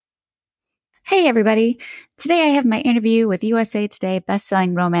Hey, everybody. Today I have my interview with USA Today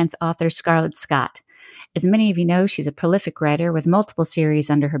bestselling romance author Scarlett Scott. As many of you know, she's a prolific writer with multiple series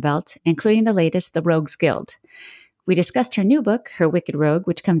under her belt, including the latest, The Rogues Guild. We discussed her new book, Her Wicked Rogue,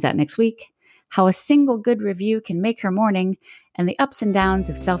 which comes out next week, how a single good review can make her morning, and the ups and downs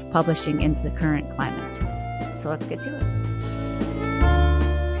of self-publishing into the current climate. So let's get to it.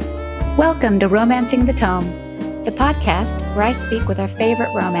 Welcome to Romancing the Tome, the podcast where I speak with our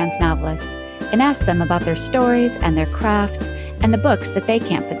favorite romance novelists and ask them about their stories and their craft and the books that they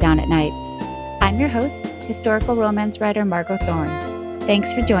can't put down at night. I'm your host, historical romance writer Margot Thorne.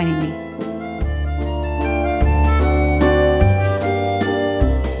 Thanks for joining me.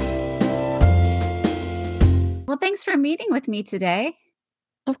 Well, thanks for meeting with me today.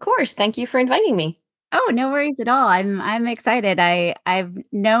 Of course. Thank you for inviting me. Oh, no worries at all. I'm excited. I've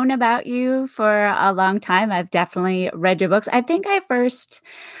known about you for a long time. I've definitely read your books. I think I first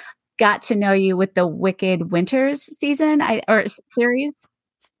got to know you with the Wicked Winters season or series.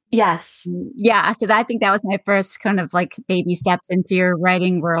 Yes. Yeah, so I think that was my first kind of like baby steps into your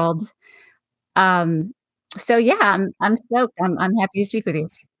writing world. So yeah, I'm stoked. I'm happy to speak with you.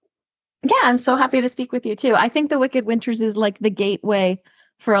 Yeah, I'm so happy to speak with you too. I think The Wicked Winters is like the gateway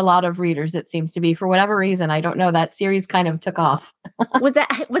for a lot of readers, it seems to be. For whatever reason, I don't know, that series kind of took off. Was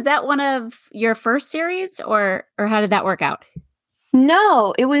that one of your first series or how did that work out?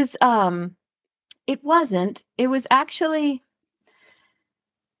 No, it wasn't. It was actually,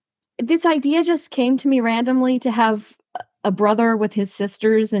 this idea just came to me randomly to have a brother with his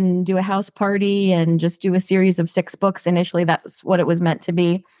sisters and do a house party and just do a series of 6 books. Initially, that's what it was meant to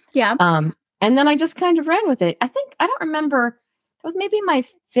be. Yeah. And then I just kind of ran with it. I don't remember. It was maybe my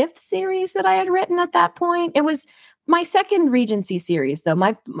 5th series that I had written at that point. It was my second Regency series,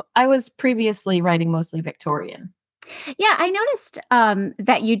 though. I was previously writing mostly Victorian. Yeah, I noticed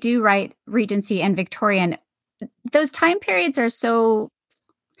that you do write Regency and Victorian. Those time periods they're so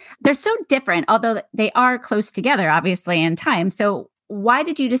different, although they are close together, obviously, in time. So why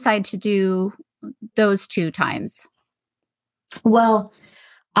did you decide to do those 2 times? Well,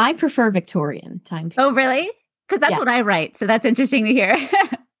 I prefer Victorian time period. Oh, really? Because that's what I write. So that's interesting to hear.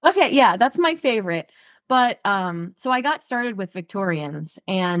 Okay, yeah, that's my favorite. But so I got started with Victorians,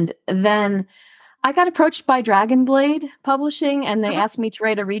 and then I got approached by Dragon Blade Publishing, and they asked me to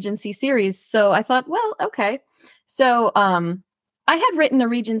write a Regency series. So I thought, well, okay. So I had written a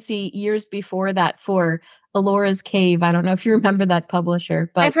Regency years before that for Alora's Cave. I don't know if you remember that publisher,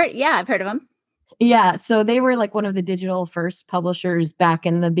 but I've heard of them. Yeah, so they were like one of the digital first publishers back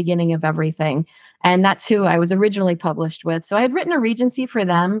in the beginning of everything. And that's who I was originally published with. So I had written a Regency for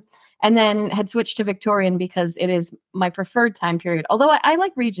them and then had switched to Victorian because it is my preferred time period. Although I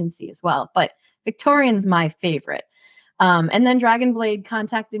like Regency as well, but Victorian's my favorite. And then Dragon Blade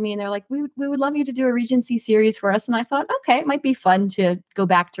contacted me and they're like, we would love you to do a Regency series for us. And I thought, okay, it might be fun to go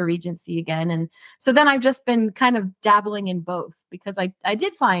back to Regency again. And so then I've just been kind of dabbling in both because I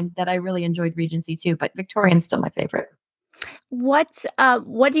did find that I really enjoyed Regency too, but Victorian's still my favorite. What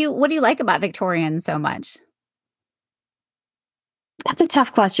do you like about Victorian so much? That's a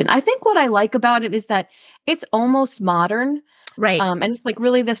tough question. I think what I like about it is that it's almost modern. Right. And it's like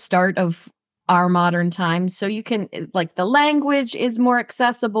really the start of our modern times. So you can, like, the language is more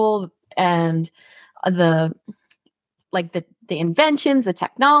accessible and the inventions, the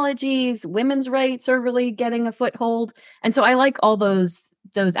technologies, women's rights are really getting a foothold. And so I like all those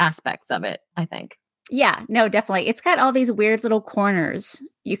aspects of it, I think. Yeah, no, definitely. It's got all these weird little corners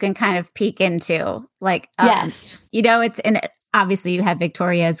you can kind of peek into. Like, yes. Obviously you have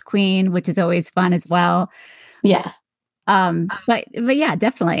Victoria as queen, which is always fun as well. Yeah. But yeah,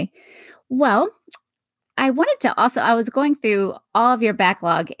 definitely. Well, I was going through all of your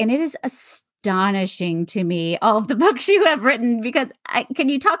backlog and it is astonishing to me, all of the books you have written, because can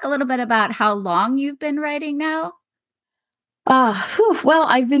you talk a little bit about how long you've been writing now? Well,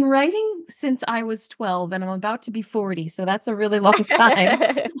 I've been writing since I was 12 and I'm about to be 40. So that's a really long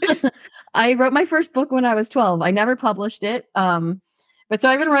time. I wrote my first book when I was 12. I never published it. But so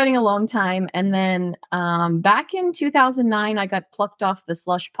I've been writing a long time. And then back in 2009, I got plucked off the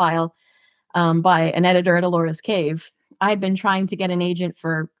slush pile by an editor at Alora's Cave. I had been trying to get an agent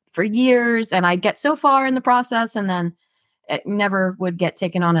for years, and I'd get so far in the process, and then it never would get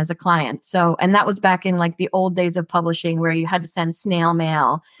taken on as a client. So, and that was back in like the old days of publishing where you had to send snail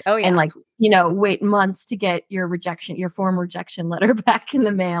mail. Oh, yeah. And wait months to get your form rejection letter back in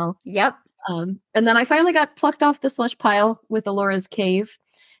the mail. Yep. And then I finally got plucked off the slush pile with Alora's Cave.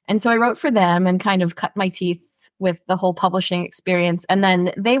 And so I wrote for them and kind of cut my teeth with the whole publishing experience. And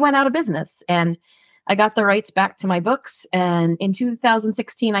then they went out of business. And I got the rights back to my books. And in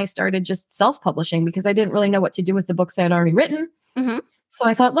 2016, I started just self-publishing because I didn't really know what to do with the books I had already written. Hmm. So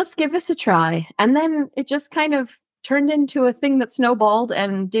I thought, let's give this a try. And then it just kind of turned into a thing that snowballed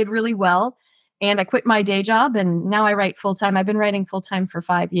and did really well. And I quit my day job and now I write full time. I've been writing full time for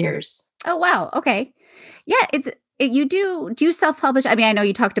 5 years. Oh, wow. Okay. Yeah, you do you self-publish? I mean, I know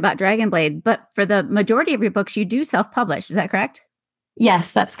you talked about Dragon Blade, but for the majority of your books, you do self-publish. Is that correct?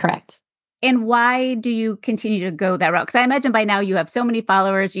 Yes, that's correct. And why do you continue to go that route? Because I imagine by now you have so many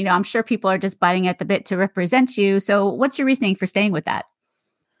followers. I'm sure people are just biting at the bit to represent you. So, what's your reasoning for staying with that?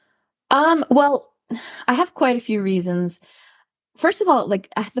 Well, I have quite a few reasons. First of all,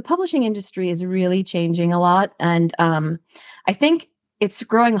 the publishing industry is really changing a lot. And I think it's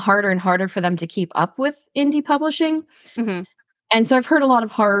growing harder and harder for them to keep up with indie publishing. Hmm. And so I've heard a lot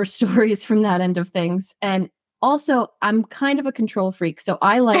of horror stories from that end of things. And also, I'm kind of a control freak. So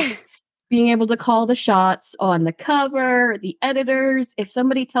I like being able to call the shots on the cover, the editors. If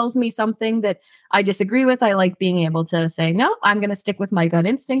somebody tells me something that I disagree with, I like being able to say, no, I'm going to stick with my gut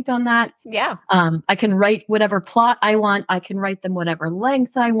instinct on that. Yeah. I can write whatever plot I want. I can write them whatever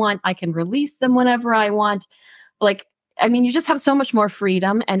length I want. I can release them whenever I want. You just have so much more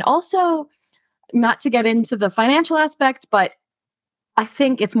freedom. And also, not to get into the financial aspect, but I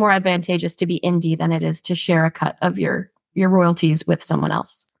think it's more advantageous to be indie than it is to share a cut of your royalties with someone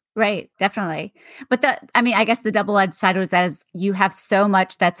else. Right, definitely. But I guess the double-edged side was that is you have so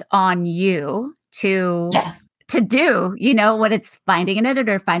much that's on you Yeah. to do, what it's finding an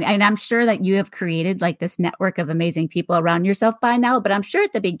editor, and I'm sure that you have created like this network of amazing people around yourself by now, but I'm sure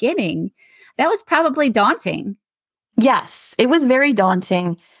at the beginning that was probably daunting. Yes, it was very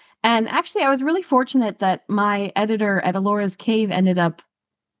daunting. And actually, I was really fortunate that my editor at Alora's Cave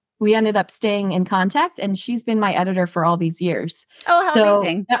we ended up staying in contact, and she's been my editor for all these years. Oh, how So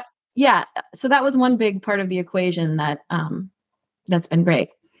amazing. yeah, so that was one big part of the equation that's been great.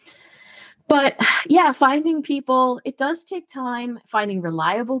 But yeah, finding people, it does take time. Finding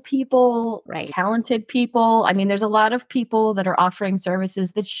reliable people, Right. talented people. I mean, there's a lot of people that are offering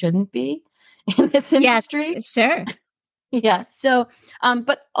services that shouldn't be in this Yes, industry. sure. Yeah. So,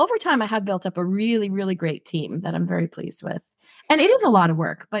 but over time, I have built up a really, really great team that I'm very pleased with. And it is a lot of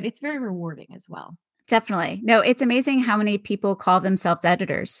work, but it's very rewarding as well. Definitely. No, it's amazing how many people call themselves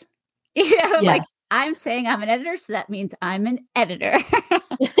editors. Like Yes. I'm saying I'm an editor, so that means I'm an editor.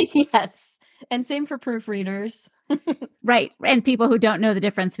 Yes. And same for proofreaders. Right. And people who don't know the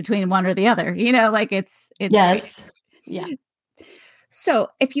difference between one or the other, like it's great. Yes. Yeah. So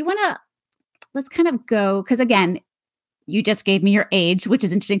if you want to, let's kind of go, because again, you just gave me your age, which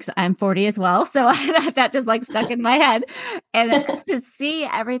is interesting because I'm 40 as well. So that just like stuck in my head. And to see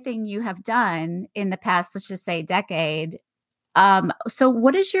everything you have done in the past, let's just say decade. So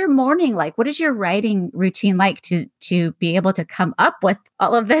what is your morning like? What is your writing routine like to be able to come up with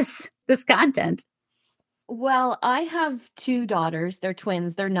all of this content? Well, I have two daughters. They're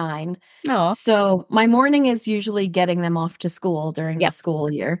twins. They're 9. Oh, So my morning is usually getting them off to school during the yep.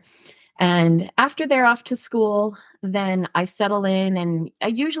 school year. And after they're off to school, then I settle in and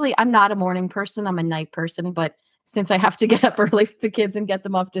I'm not a morning person, I'm a night person, but since I have to get up early with the kids and get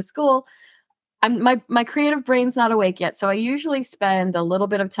them off to school, my creative brain's not awake yet. So I usually spend a little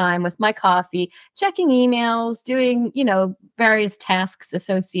bit of time with my coffee, checking emails, doing, various tasks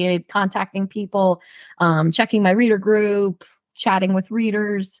associated, contacting people, checking my reader group, chatting with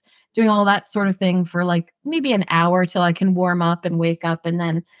readers, doing all that sort of thing for like maybe an hour till I can warm up and wake up. And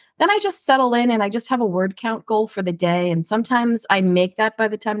then I just settle in and I just have a word count goal for the day. And sometimes I make that by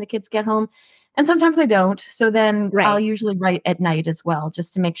the time the kids get home. And sometimes I don't. So then I'll Right. usually write at night as well,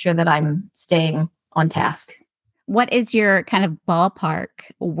 just to make sure that I'm staying on task. What is your kind of ballpark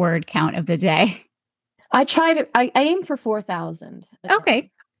word count of the day? I aim for 4,000 a day.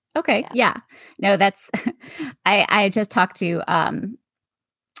 Okay. Okay. Yeah. No, that's I just talked to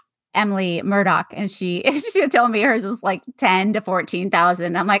Emily Murdoch, and she she told me hers was like 10 to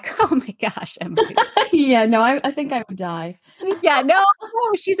 14,000. I'm like, oh my gosh, Emily. Yeah, no, I think I would die. Yeah, no,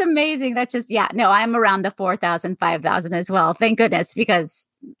 she's amazing. That's just, yeah, no, I'm around the 4,000, 5,000 as well. Thank goodness, because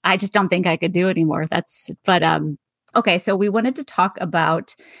I just don't think I could do anymore. But okay. So we wanted to talk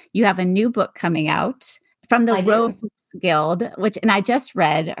about, you have a new book coming out from the I do. Rogues Guild, and I just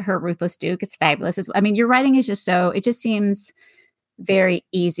read Her Ruthless Duke. It's fabulous. Your writing is just it just seems very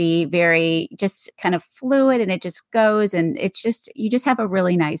easy, very just kind of fluid, and it just goes, and you just have a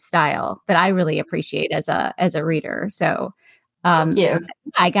really nice style that I really appreciate as a reader. So Thank you.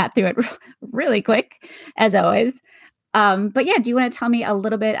 I got through it really quick, as always. But yeah, do you want to tell me a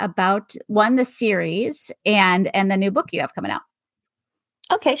little bit about the series and the new book you have coming out?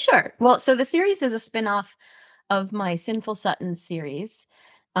 Okay, sure. Well, so the series is a spin-off of my Sinful Sutton series.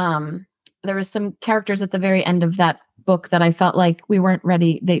 Um, there was some characters at the very end of that book that I felt like we weren't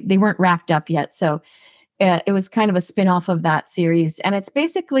ready. They weren't wrapped up yet. So it was kind of a spin-off of that series. And it's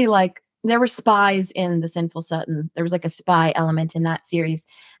basically like there were spies in the Sinful Sutton. There was like a spy element in that series.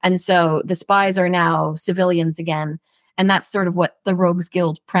 And so the spies are now civilians again. And that's sort of what the Rogues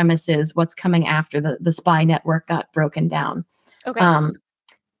Guild premise is, what's coming after the spy network got broken down. Okay. Um,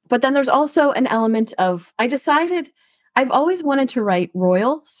 but then there's also an element of I decided I've always wanted to write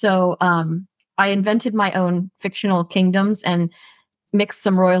royal, so I invented my own fictional kingdoms and mixed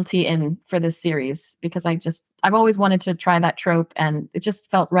some royalty in for this series because I've always wanted to try that trope and it just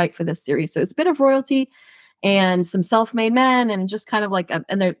felt right for this series. So it's a bit of royalty and some self-made men and just kind of like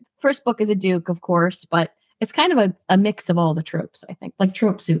and the first book is a duke, of course, but it's kind of a mix of all the tropes, I think, like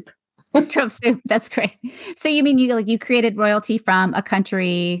trope soup. Trove soup. That's great. So you mean you created royalty from a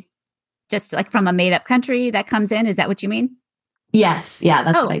country, just like from a made up country that comes in? Is that what you mean? Yes, yeah,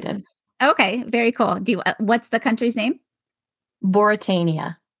 that's what Oh, I did. okay. Very cool. What's the country's name?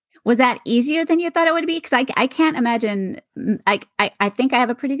 Boritania. Was that easier than you thought it would be? Because I can't imagine. I think I have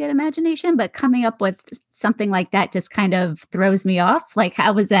a pretty good imagination, but coming up with something like that just kind of throws me off. Like,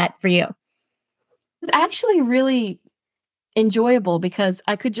 how was that for you? It's actually really enjoyable because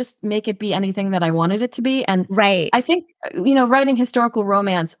I could just make it be anything that I wanted it to be. And Right. I think, writing historical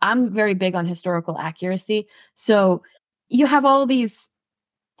romance, I'm very big on historical accuracy. So you have all these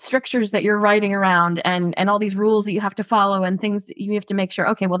strictures that you're writing around and all these rules that you have to follow and things that you have to make sure,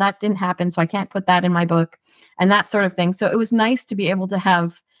 okay, well, that didn't happen. So I can't put that in my book and that sort of thing. So it was nice to be able to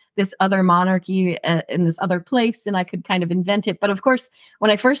have this other monarchy in this other place and I could kind of invent it. But of course,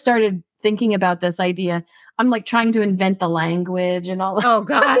 when I first started thinking about this idea, I'm like trying to invent the language and all. Oh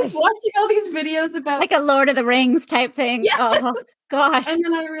I'm just gosh, watching all these videos about, like a Lord of the Rings type thing. yes. Oh And gosh.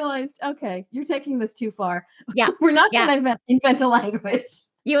 then I realized, okay, you're taking this too far. Yeah. We're not going Yeah. to invent a language.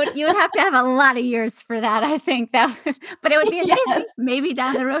 You would have to have a lot of years for that, I think that but it would be amazing. Yes. Maybe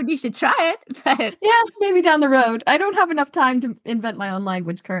down the road you should try it, but Yeah, maybe down the road. I don't have enough time to invent my own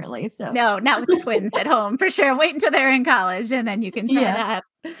language currently, so no, not with the twins at home for sure. Wait until they're in college and then you can try yeah.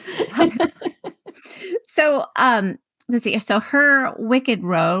 that. Love it. So, let's see. So her Wicked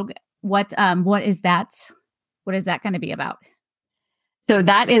Rogue, what is that? What is that gonna be about? So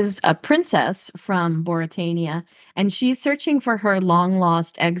that is a princess from Boritania, and she's searching for her long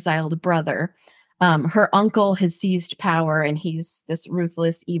lost exiled brother. Her uncle has seized power, and he's this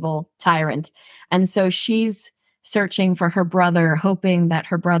ruthless, evil tyrant. And so she's searching for her brother, hoping that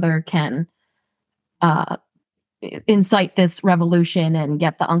her brother can uh, incite this revolution and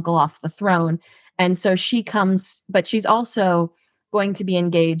get the uncle off the throne. And so she comes, but she's also going to be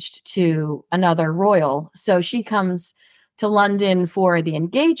engaged to another royal. So she comes to London for the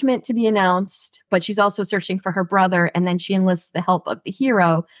engagement to be announced, but she's also searching for her brother. And then she enlists the help of the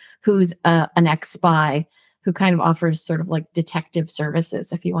hero, who's an ex spy who kind of offers sort of like detective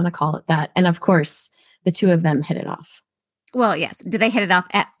services, if you want to call it that. And of course, the two of them hit it off. Well, yes. Do they hit it off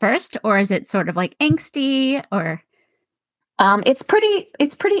at first, or is it sort of like angsty or It's pretty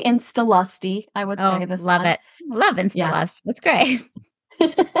insta lusty, I would say oh, this love one. it. Love Yeah. Instalust. That's great.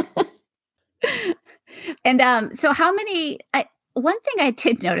 And so how many one thing I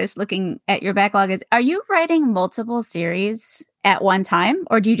did notice looking at your backlog is are you writing multiple series at one time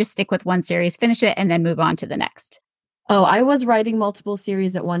or do you just stick with one series, finish it and then move on to the next? Oh, I was writing multiple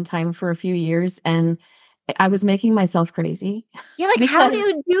series at one time for a few years, and I was making myself crazy Yeah, like how do because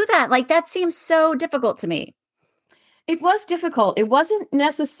you do that? Like that seems so difficult to me. it was difficult. It wasn't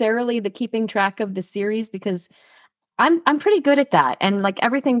necessarily the keeping track of the series because I'm pretty good at that, and like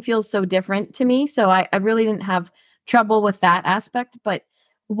everything feels so different to me. So I really didn't have trouble with that aspect. But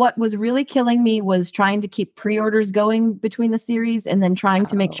what was really killing me was trying to keep pre-orders going between the series, and then trying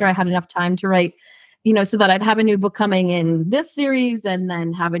to make sure Oh. I had enough time to write, so that I'd have a new book coming in this series, and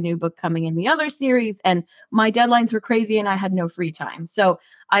then have a new book coming in the other series. And my deadlines were crazy, and I had no free time. So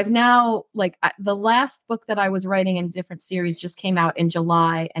I've now the last book that I was writing in different series just came out in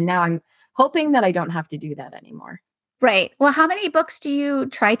July, and now I'm hoping that I don't have to do that anymore. Right. Well, how many books do you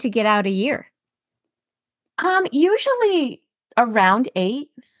try to get out a year? Usually around 8.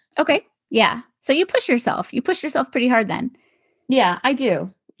 Okay. Yeah. So you push yourself. You push yourself pretty hard then. Yeah, I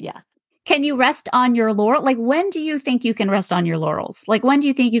do. Yeah. Can you rest on your laurel? Like, when do you think you can rest on your laurels? Like, when do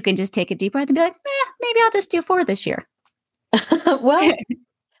you think you can just take a deep breath and be like, maybe I'll just do 4 this year? Well,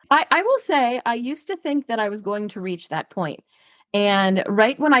 I will say I used to think that I was going to reach that point. And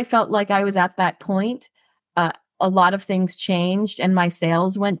right when I felt like I was at that point, uh, a lot of things changed and my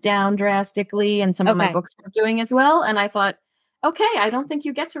sales went down drastically and some of my Okay. books weren't doing as well. And I thought, okay, I don't think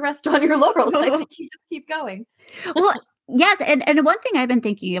you get to rest on your laurels. I think you just keep going. Well, yes, and one thing I've been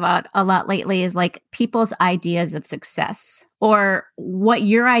thinking about a lot lately is like people's ideas of success or what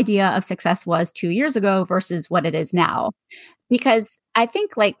your idea of success was 2 years ago versus what it is now. Because I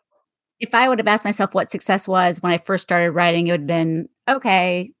think like if I would have asked myself what success was when I first started writing, it would have been,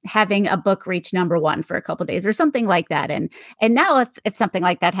 okay, having a book reach number 1 for a couple days or something like that. And now if something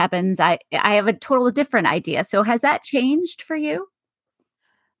like that happens, I have a total different idea. So has that changed for you?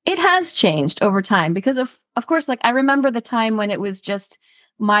 It has changed over time because of course, like, I remember the time when it was just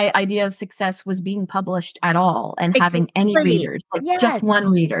my idea of success was being published at all and having any Exactly. readers, like, just Yes. one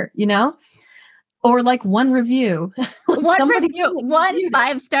reader, you know? Or, like, one review. Like, One somebody review, really one reviewed it.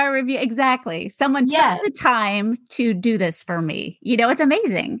 five-star review. Exactly. Someone took Yes, the time to do this for me. It's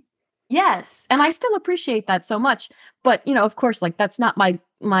amazing. yes, and I still appreciate that so much, but, of course, like, that's not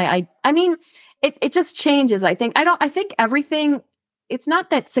I mean, it just changes, I think. I think everything it's not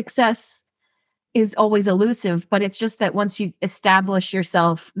that success is always elusive, but it's just that once you establish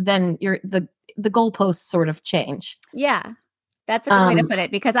yourself, then the goalposts sort of change. Yeah. That's a good way to Um, put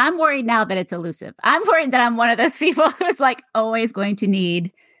it because I'm worried now that it's elusive. I'm worried that I'm one of those people who's, like, always going to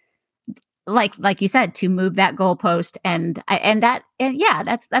need, like you said, to move that goalpost and yeah,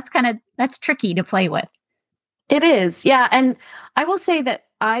 that's kinda that's tricky to play with. it is, yeah, and I will say that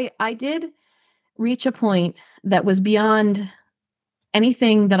I did reach a point that was beyond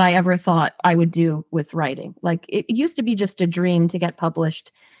anything that I ever thought I would do with writing. Like, it used to be just a dream to get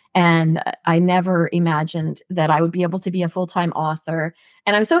published, and I never imagined that I would be able to be a full-time author,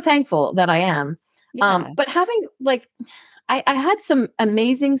 and I'm so thankful that I am. Yeah. But having, like, I had some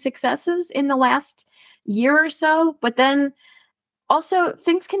amazing successes in the last year or so, but then also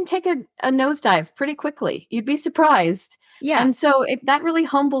things can take a nosedive pretty quickly. You'd be surprised. Yeah. And so that really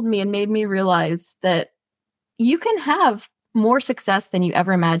humbled me and made me realize that you can have more success than you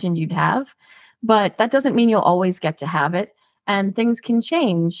ever imagined you'd have, but that doesn't mean you'll always get to have it. And things can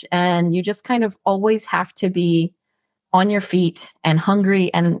change. And you just kind of always have to be on your feet and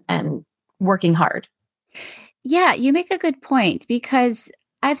hungry and working hard. Yeah, you make a good point because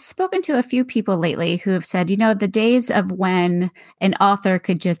I've spoken to a few people lately who have said, the days of when an author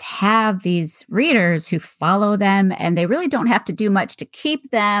could just have these readers who follow them and they really don't have to do much to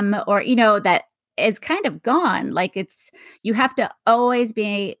keep them or, that is kind of gone. Like you have to always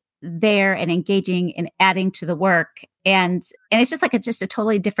be there and engaging and adding to the work. And it's just like just a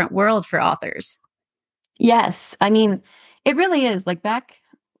totally different world for authors. Yes. I mean, it really is. Like, back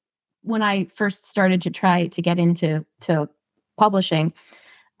when I first started to try to get into publishing,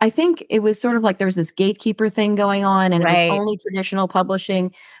 I think it was sort of like there was this gatekeeper thing going on and it was Right. only traditional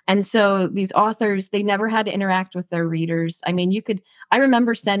publishing. And so these authors, they never had to interact with their readers. I mean, I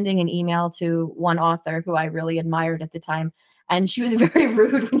remember sending an email to one author who I really admired at the time, and she was very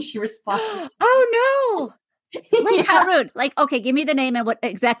rude when she responded to Oh no. me. Like how Yeah. rude. Like, okay, give me the name and what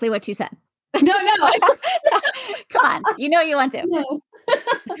you said. No, no, Come on. You want to. no.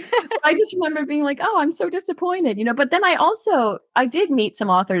 I just remember being like, "Oh, I'm so disappointed," but then I did meet some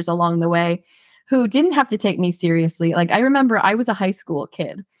authors along the way who didn't have to take me seriously. Like, I remember I was a high school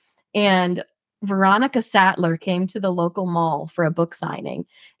kid, and Veronica Sattler came to the local mall for a book signing,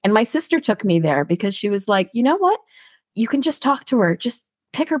 and my sister took me there because she was like, "You know what? You can just talk to her. Just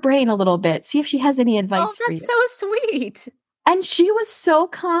pick her brain a little bit. See if she has any Oh, advice for that's you." so sweet. And she was so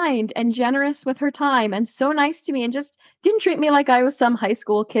kind and generous with her time and so nice to me and just didn't treat me like I was some high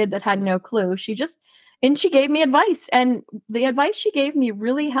school kid that had no clue. She gave me advice, and the advice she gave me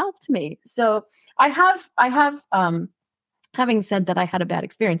really helped me. So I have having said that I had a bad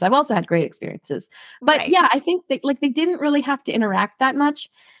experience, I've also had great experiences. But Right. yeah, I think they didn't really have to interact that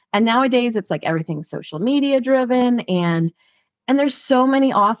much. And nowadays it's like everything's social media driven, and there's so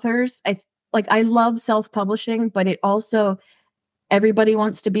many authors. It's like, I love self-publishing, but it also everybody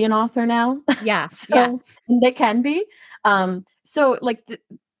wants to be an author now. Yeah. Yeah. So and they can be. So like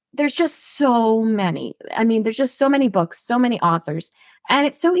there's just so many. I mean, there's just so many books, so many authors, and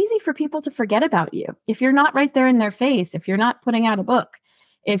it's so easy for people to forget about you. If you're not right there in their face, if you're not putting out a book,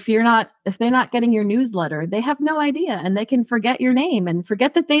 if they're not getting your newsletter, they have no idea and they can forget your name and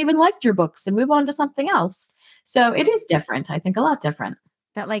forget that they even liked your books and move on to something else. So it is different, I think a lot different.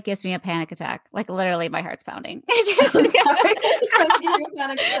 That like gives me a panic attack. Like literally my heart's pounding. I'm sorry. Trying to give you a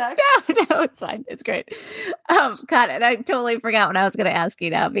panic attack. No, it's fine. It's great. God, and I totally forgot what I was going to ask you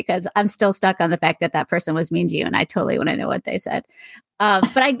now because I'm still stuck on the fact that that person was mean to you, and I totally want to know what they said.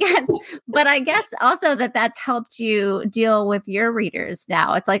 But I guess also that that's helped you deal with your readers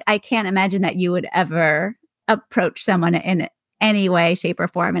now. It's like I can't imagine that you would ever approach someone any way, shape, or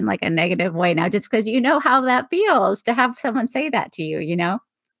form in like a negative way now, just because you know how that feels to have someone say that to you, you know?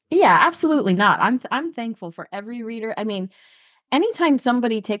 Yeah, absolutely not. I'm thankful for every reader. I mean, anytime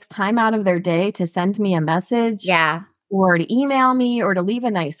somebody takes time out of their day to send me a message Yeah, or to email me or to leave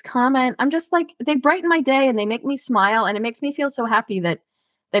a nice comment, I'm just like they brighten my day and they make me smile and it makes me feel so happy that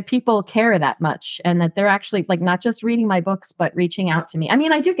people care that much and that they're actually like not just reading my books but reaching out to me. I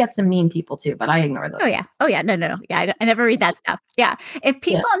mean, I do get some mean people too, but I ignore oh, those. yeah. Oh, yeah. No, no, no. Yeah, I never read that stuff. Yeah. If Yeah.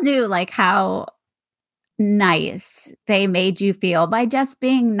 people knew, like, how nice they made you feel by just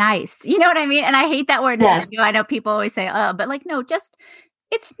being nice, you know what I mean? And I hate that word nice. You know, Yes. I know people always say, "Oh," but, like, no, just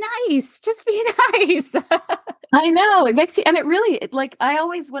it's nice. Just be nice. I know. It makes you and it really like I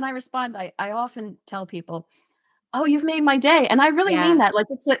always when I respond, I often tell people, "Oh, you've made my day." And I really mean Yeah, that. Like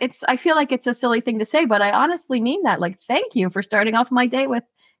it's I feel like it's a silly thing to say, but I honestly mean that. Like, thank you for starting off my day with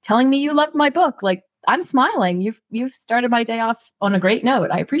telling me you loved my book. Like, I'm smiling. You've started my day off on a great note.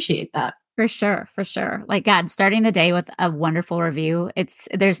 I appreciate that. for sure, for sure. Like, God, starting the day with a wonderful review,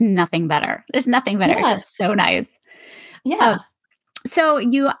 there's nothing better. There's nothing better. It's just Yes. so nice. Um, Yeah. so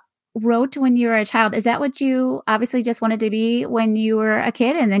you wrote when you were a child. Is that what you obviously just wanted to be when you were a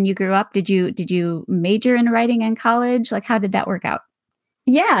kid and then you grew up? Did you major in writing in college? Like, how did that work out?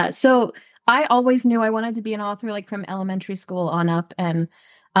 Yeah, so I always knew I wanted to be an author, like, from elementary school on up, and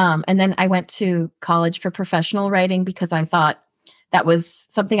then I went to college for professional writing because I thought that was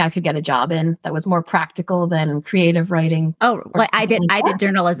something I could get a job in that was more practical than creative writing Oh, or well, I something did like I that. did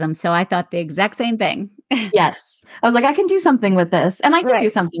journalism, so I thought the exact same thing. Yes. I was like, "I can do something with this," and I did do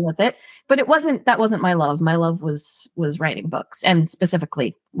Right. something with it, but that wasn't my love. My love was writing books and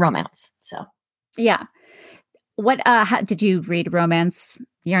specifically romance, so Yeah. What, how did you read romance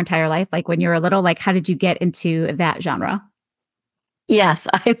your entire life? Like, when you were little, like, how did you get into that genre? yes,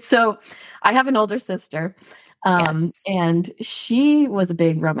 I have an older sister, Yes. and she was a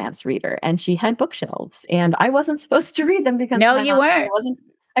big romance reader, and she had bookshelves, and I wasn't supposed to read them because of No, my you mom said weren't.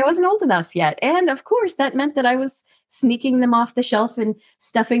 I wasn't old enough yet, and of course, that meant that I was sneaking them off the shelf and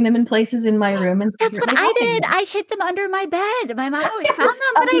stuffing them in places in my room and That's what secretly I having did. them. I hid them under my bed. My mom always found Yes,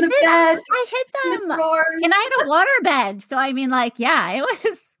 them, but under I the did. bed, I in hid the them. And I drawers. had a water bed, so I mean, like, yeah, it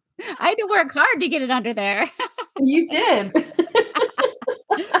was I had to work hard to get it under there. You did.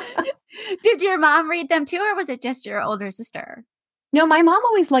 Did your mom read them too, or was it just your older sister? No, my mom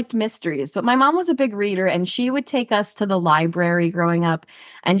always liked mysteries, but my mom was a big reader and she would take us to the library growing up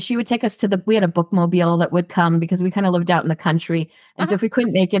and she would take us to we had a bookmobile that would come because we kind of lived out in the country. And so Uh-huh. if we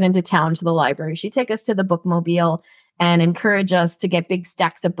couldn't make it into town to the library, she'd take us to the bookmobile and encourage us to get big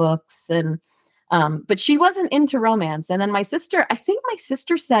stacks of books and but she wasn't into romance. And then I think my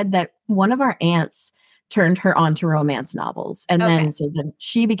sister said that one of our aunts turned her on to romance novels. And Okay. then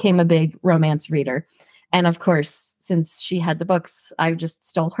she became a big romance reader. And of course, since she had the books, I just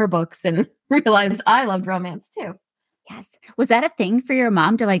stole her books and realized I loved romance too. Yes. Was that a thing for your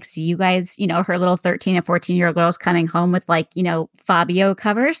mom to, like, see you guys, her little 13 and 14-year-old girls coming home with, like, Fabio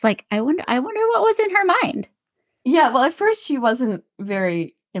covers? Like, I wonder what was in her mind. Yeah, well, at first she wasn't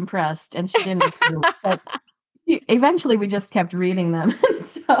very impressed and she didn't approve, but eventually we just kept reading them.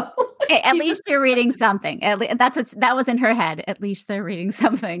 So Hey, at she was least you're reading something. That was in her head. At least they're reading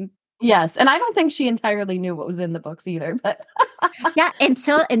something. yes, and I don't think she entirely knew what was in the books either, but Yeah,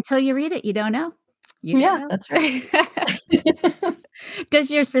 until you read it, you don't know. You don't yeah, know. that's right.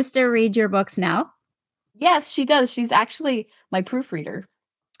 Does your sister read your books now? Yes, she does. She's actually my proofreader.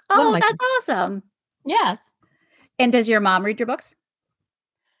 One of Oh, my that's awesome. yeah. And does your mom read your books?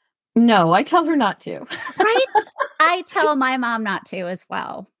 No, I tell her not to. Right? I tell my mom not to as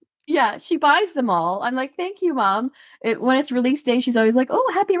well. Yeah, she buys them all. I'm like, "Thank you, mom." When it's release day, she's always like,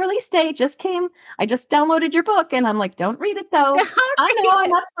 "Oh, happy release day. It just came. I just downloaded your book." And I'm like, "Don't read it though. Don't I know read I'm it.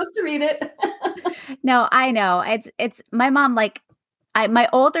 not supposed to read it." No, I know. It's my mom, like, my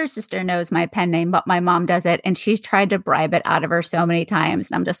older sister knows my pen name, but my mom does it, and she's tried to bribe it out of her so many times,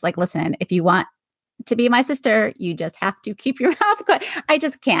 and I'm just like, "Listen, if you want to be my sister, you just have to keep your mouth quiet." I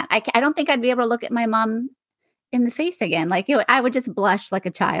just can't. I don't think I'd be able to look at my mom in the face again. Like, I would just blush like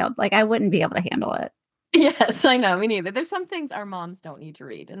a child. Like, I wouldn't be able to handle it. Yes, I know. Me neither. There's some things our moms don't need to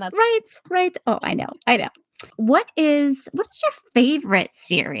read, and that's Right, right. Oh, I know, I know. What is your favorite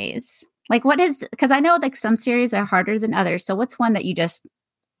series? Like, what is because I know, like, some series are harder than others, so what's one that you just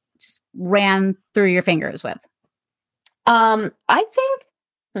ran through your fingers with? I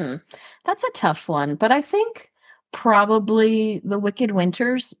think that's a tough one, but I think probably The Wicked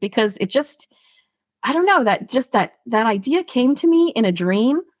Winters because it just I don't know, that idea came to me in a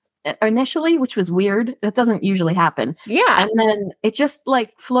dream initially, which was weird. That doesn't usually happen. Yeah. And then it just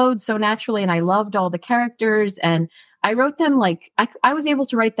like flowed so naturally and I loved all the characters and I wrote them like I was able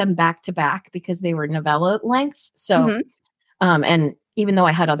to write them back to back because they were novella length. So, Hmm. and even though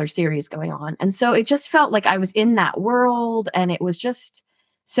I had other series going on, and so it just felt like I was in that world, and it was just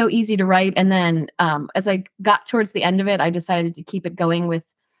so easy to write. And then, as I got towards the end of it, I decided to keep it going with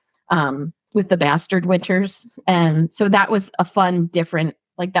the Bastard Winters, and so that was a fun, different,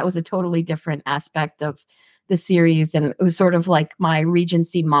 like that was a totally different aspect of the series, and it was sort of like my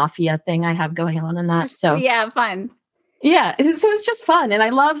Regency Mafia thing I have going on in that. So Yeah, fun. yeah, it was just fun, and I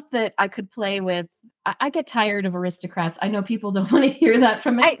loved that I could play with. I get tired of aristocrats. I know people don't want to hear that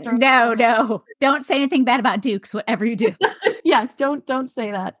from historical No, romance. no. Don't say anything bad about dukes, whatever you do. Yeah, don't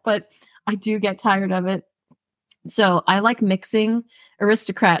say that. But I do get tired of it. So I like mixing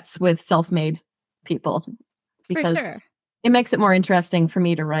aristocrats with self-made people For because sure. it makes it more interesting for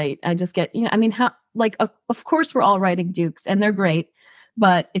me to write. I just get, I mean, how, like, of course, we're all writing dukes and they're great,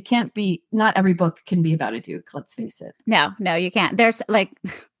 but it can't be, not every book can be about a duke, let's face it. No, no, you can't. There's like,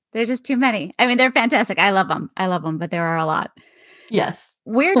 there's just too many. I mean, they're fantastic. I love them. I love them, but there are a lot. Yes.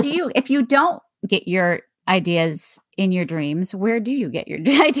 Where do you, if you don't get your ideas in your dreams, where do you get your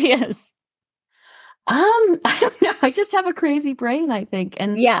ideas? I don't know. I just have a crazy brain, I think.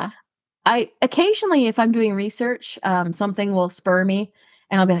 And Yeah, I occasionally, if I'm doing research, something will spur me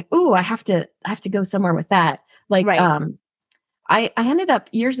and I'll be like, ooh, I have to go somewhere with that. Like, right. I ended up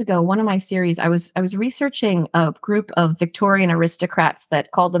years ago, one of my series, I was researching a group of Victorian aristocrats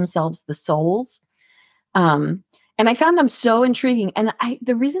that called themselves the Souls. Um, and I found them so intriguing. And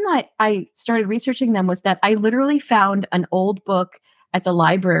the reason I started researching them was that I literally found an old book at the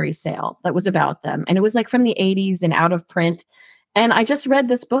library sale that was about them. And it was like from the 80s and out of print. And I just read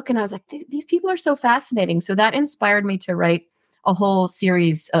this book and I was like, these people are so fascinating. So that inspired me to write a whole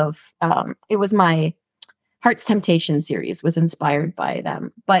series of, it was my Heart's Temptation series was inspired by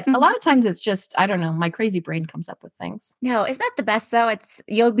them. But a Mhm. lot of times it's just, I don't know, my crazy brain comes up with things. No, isn't that the best though? It's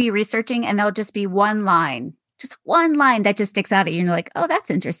you'll be researching and there'll just be just one line that just sticks out at you, and you're like, oh, that's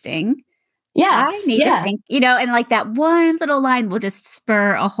interesting. I Yes. need to Yeah, think, and like that one little line will just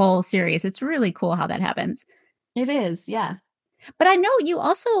spur a whole series. It's really cool how that happens. it is. Yeah. But I know you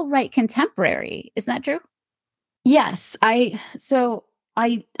also write contemporary. Isn't that true? Yes, I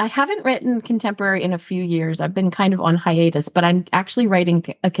haven't written contemporary in a few years. I've been kind of on hiatus, but I'm actually writing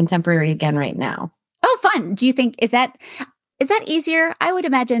a contemporary again right now. Oh, fun. Do you think is that easier? I would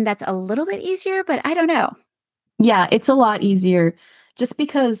imagine that's a little bit easier, but I don't know. Yeah, it's a lot easier just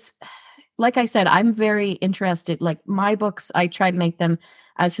because like I said, I'm very interested. Like my books, I try to make them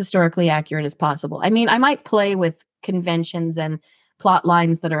as historically accurate as possible. I mean, I might play with conventions and plot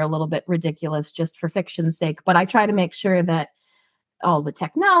lines that are a little bit ridiculous just for fiction's sake, but I try to make sure that all the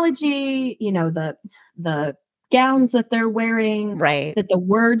technology, the gowns that they're wearing, Right. that the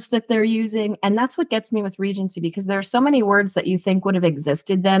words that they're using, and that's what gets me with Regency because there are so many words that you think would have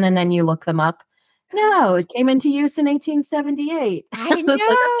existed then, and then you look them up. No, it came into use in 1878. I It's like, okay,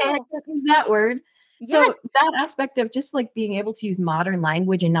 I know. can't use that word. So Yes. that aspect of just like being able to use modern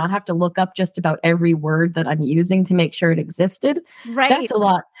language and not have to look up just about every word that I'm using to make sure it existed, that's Right. a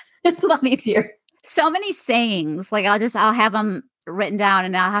lot. It's a lot easier. So many sayings. Like I'll have them written down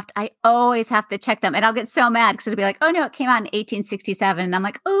and I always have to check them. And I'll get so mad because it'll be like, oh no, it came out in 1867. And I'm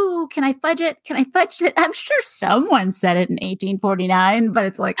like, oh, can I fudge it? Can I fudge it? I'm sure someone said it in 1849, but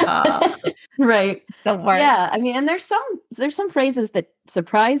it's like, oh, Right. it's the worst. Yeah, I mean, and there's some phrases that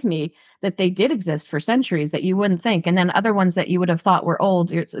surprise me that they did exist for centuries that you wouldn't think, and then other ones that you would have thought were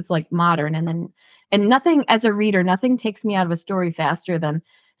old. It's like modern, and nothing as a reader, nothing takes me out of a story faster than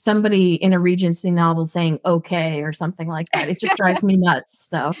somebody in a Regency novel saying "okay" or something like that. It just drives me nuts.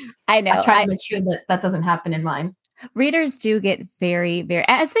 So I I know. try to make sure that that doesn't happen in mine. Readers do get very, very,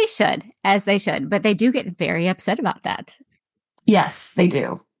 as they should, but they do get very upset about that. Yes, they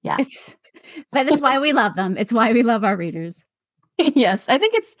do. Yeah. It's, but it's why we love them. It's why we love our readers. Yes, I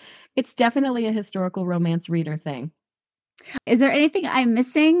think it's definitely a historical romance reader thing. Is there anything I'm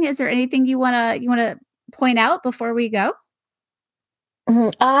missing? Is there anything you wanna point out before we go?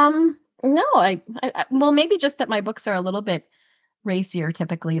 Mhm. No, well, maybe just that my books are a little bit racier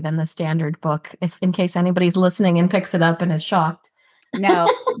typically than the standard book, if in case anybody's listening and picks it up and is shocked. No,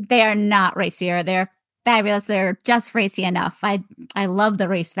 they are not racier. They're fabulous. They're just racy enough. I love the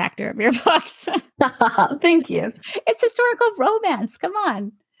race factor of your books. Thank you. It's historical romance. Come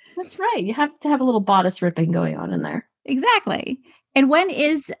on. That's right. You have to have a little bodice ripping going on in there. Exactly. And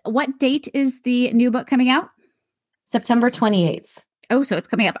what date is the new book coming out? September 28th. Oh, so it's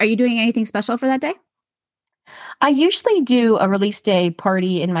coming up. Are you doing anything special for that day? I usually do a release day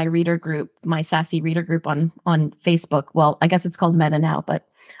party in my reader group, my sassy reader group on Facebook. Well, I guess it's called Meta now, but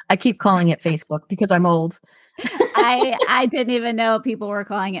I keep calling it Facebook because I'm old. I didn't even know people were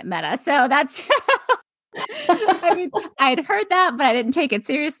calling it Meta. So that's I mean, I'd heard that, but I didn't take it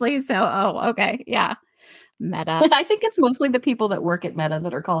seriously. So, okay. Yeah. Meta. I think it's mostly the people that work at Meta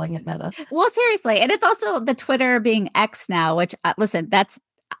that are calling it Meta. Well, seriously. And it's also the Twitter being X now, which, listen,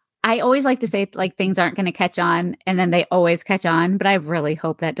 I always like to say like things aren't going to catch on and then they always catch on, but I really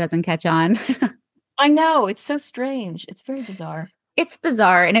hope that doesn't catch on. I know. It's so strange. It's very bizarre. It's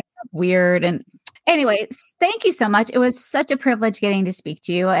bizarre and it's weird. And anyway, thank you so much. It was such a privilege getting to speak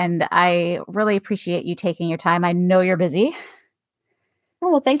to you. And I really appreciate you taking your time. I know you're busy.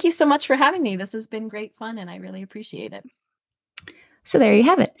 Well, thank you so much for having me. This has been great fun and I really appreciate it. So there you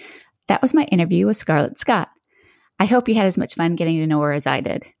have it. That was my interview with Scarlett Scott. I hope you had as much fun getting to know her as I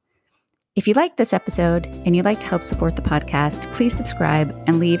did. If you liked this episode and you'd like to help support the podcast, please subscribe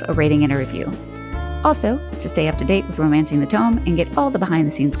and leave a rating and a review. Also, to stay up to date with Romancing the Tome and get all the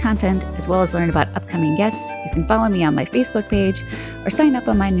behind-the-scenes content, as well as learn about upcoming guests, you can follow me on my Facebook page or sign up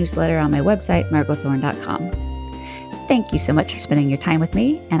on my newsletter on my website, margotthorne.com. Thank you so much for spending your time with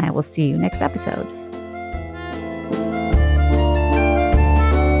me, and I will see you next episode.